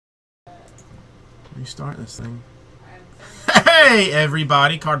Restart this thing. Hey,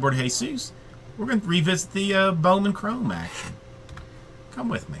 everybody. Cardboard Jesus. We're going to revisit the Bowman Chrome action. Come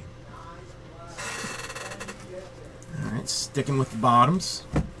with me. Alright, sticking with the bottoms.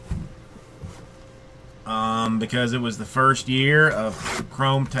 Because it was the first year of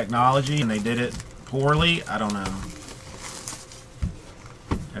Chrome technology and they did it poorly. I don't know.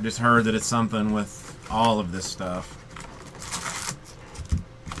 I just heard that it's something with all of this stuff.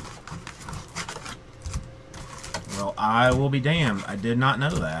 Well, I will be damned. I did not know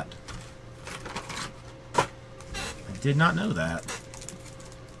that. I did not know that.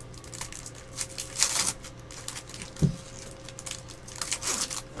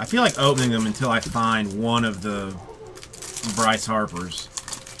 I feel like opening them until I find one of the Bryce Harpers.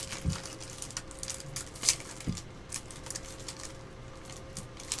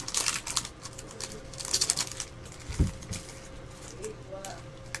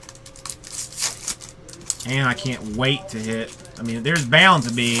 And I can't wait to hit. I mean, there's bound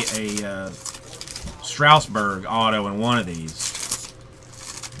to be a Strasburg auto in one of these.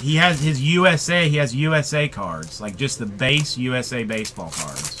 He has his USA. He has USA cards, like just the base USA baseball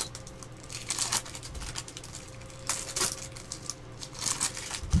cards.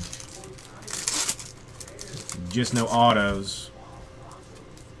 Just no autos.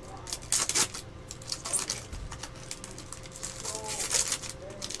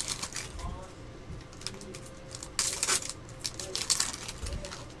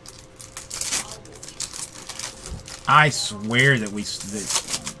 I swear that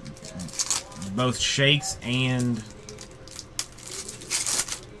both Shakes and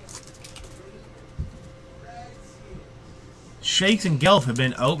Gelf have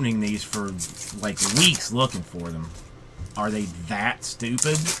been opening these for like weeks looking for them. Are they that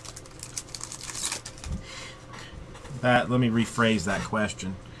stupid? Let me rephrase that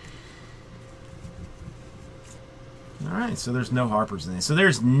question. Alright, so there's no Harpers in this. So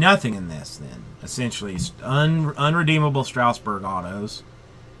there's nothing in this then. Essentially, unredeemable Strasburg autos.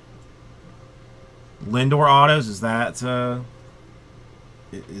 Lindor autos, is that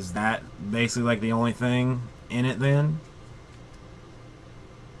basically like the only thing in it then?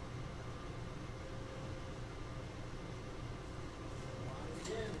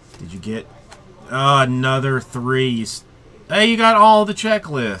 Did you get another 3? Hey, you got all the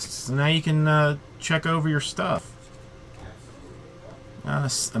checklists. So now you can check over your stuff.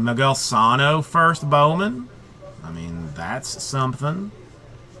 A Miguel Sano first Bowman. I mean, that's something.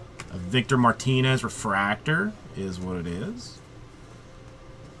 A Victor Martinez refractor is what it is.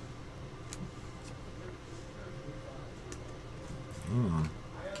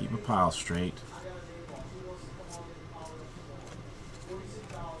 Keep my pile straight.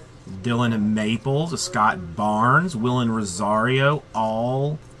 Dylan Maples, a Scott Barnes, Willen Rosario,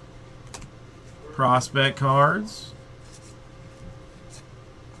 all prospect cards.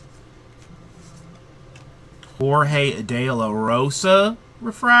 Jorge De La Rosa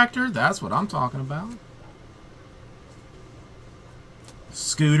refractor. That's what I'm talking about.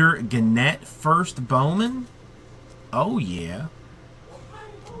 Scooter Gannett first Bowman. Oh, yeah.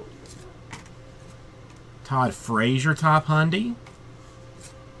 Todd Frazier top Hundy.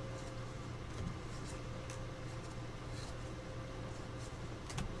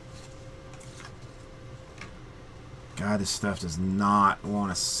 God, this stuff does not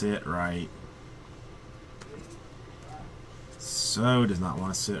want to sit right. So does not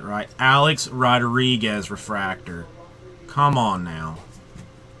want to sit right. Alex Rodriguez refractor. Come on now.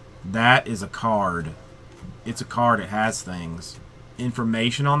 That is a card. It's a card. It has things.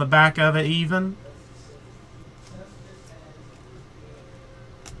 Information on the back of it even.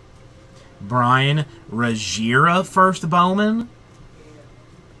 Brian Regira first Bowman.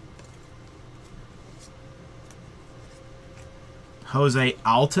 Jose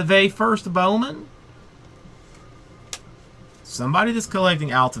Altuve first Bowman. Somebody that's collecting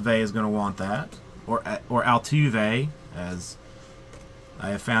Altuve is going to want that. Or Altuve, as I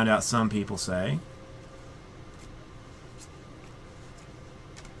have found out some people say.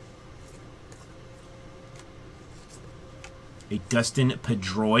 A Dustin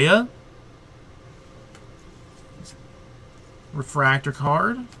Pedroia refractor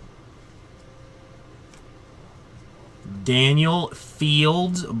card. Daniel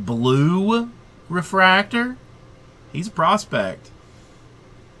Fields blue refractor. He's a prospect.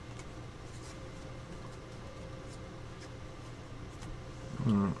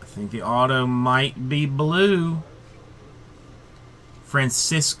 I think the auto might be blue.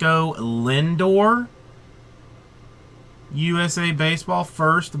 Francisco Lindor. USA Baseball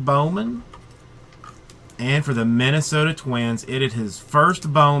first Bowman. And for the Minnesota Twins, it is his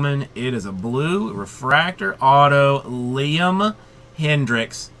first Bowman. It is a blue refractor auto, Liam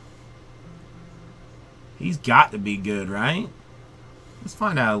Hendricks. He's got to be good, right? Let's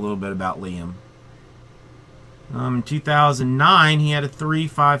find out a little bit about Liam. In 2009, he had a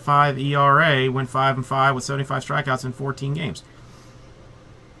 3.55 ERA, went 5-5 with 75 strikeouts in 14 games.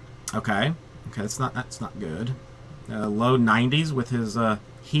 Okay, that's not good. Low 90s with his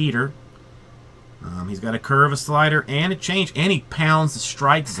heater. He's got a curve, a slider, and a change, and he pounds the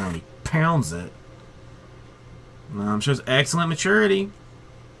strike zone. He pounds it. Shows excellent maturity.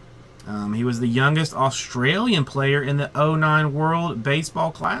 He was the youngest Australian player in the '09 World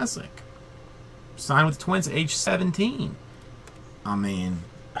Baseball Classic. Signed with the Twins at age 17. I mean,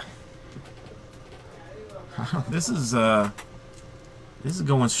 this is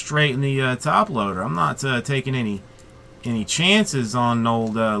going straight in the top loader. I'm not taking any chances on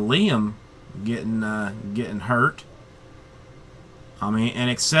old Liam getting hurt. I mean, and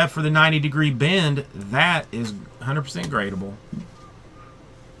except for the 90-degree bend, that is 100% gradable.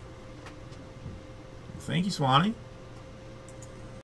 Thank you, Swanny.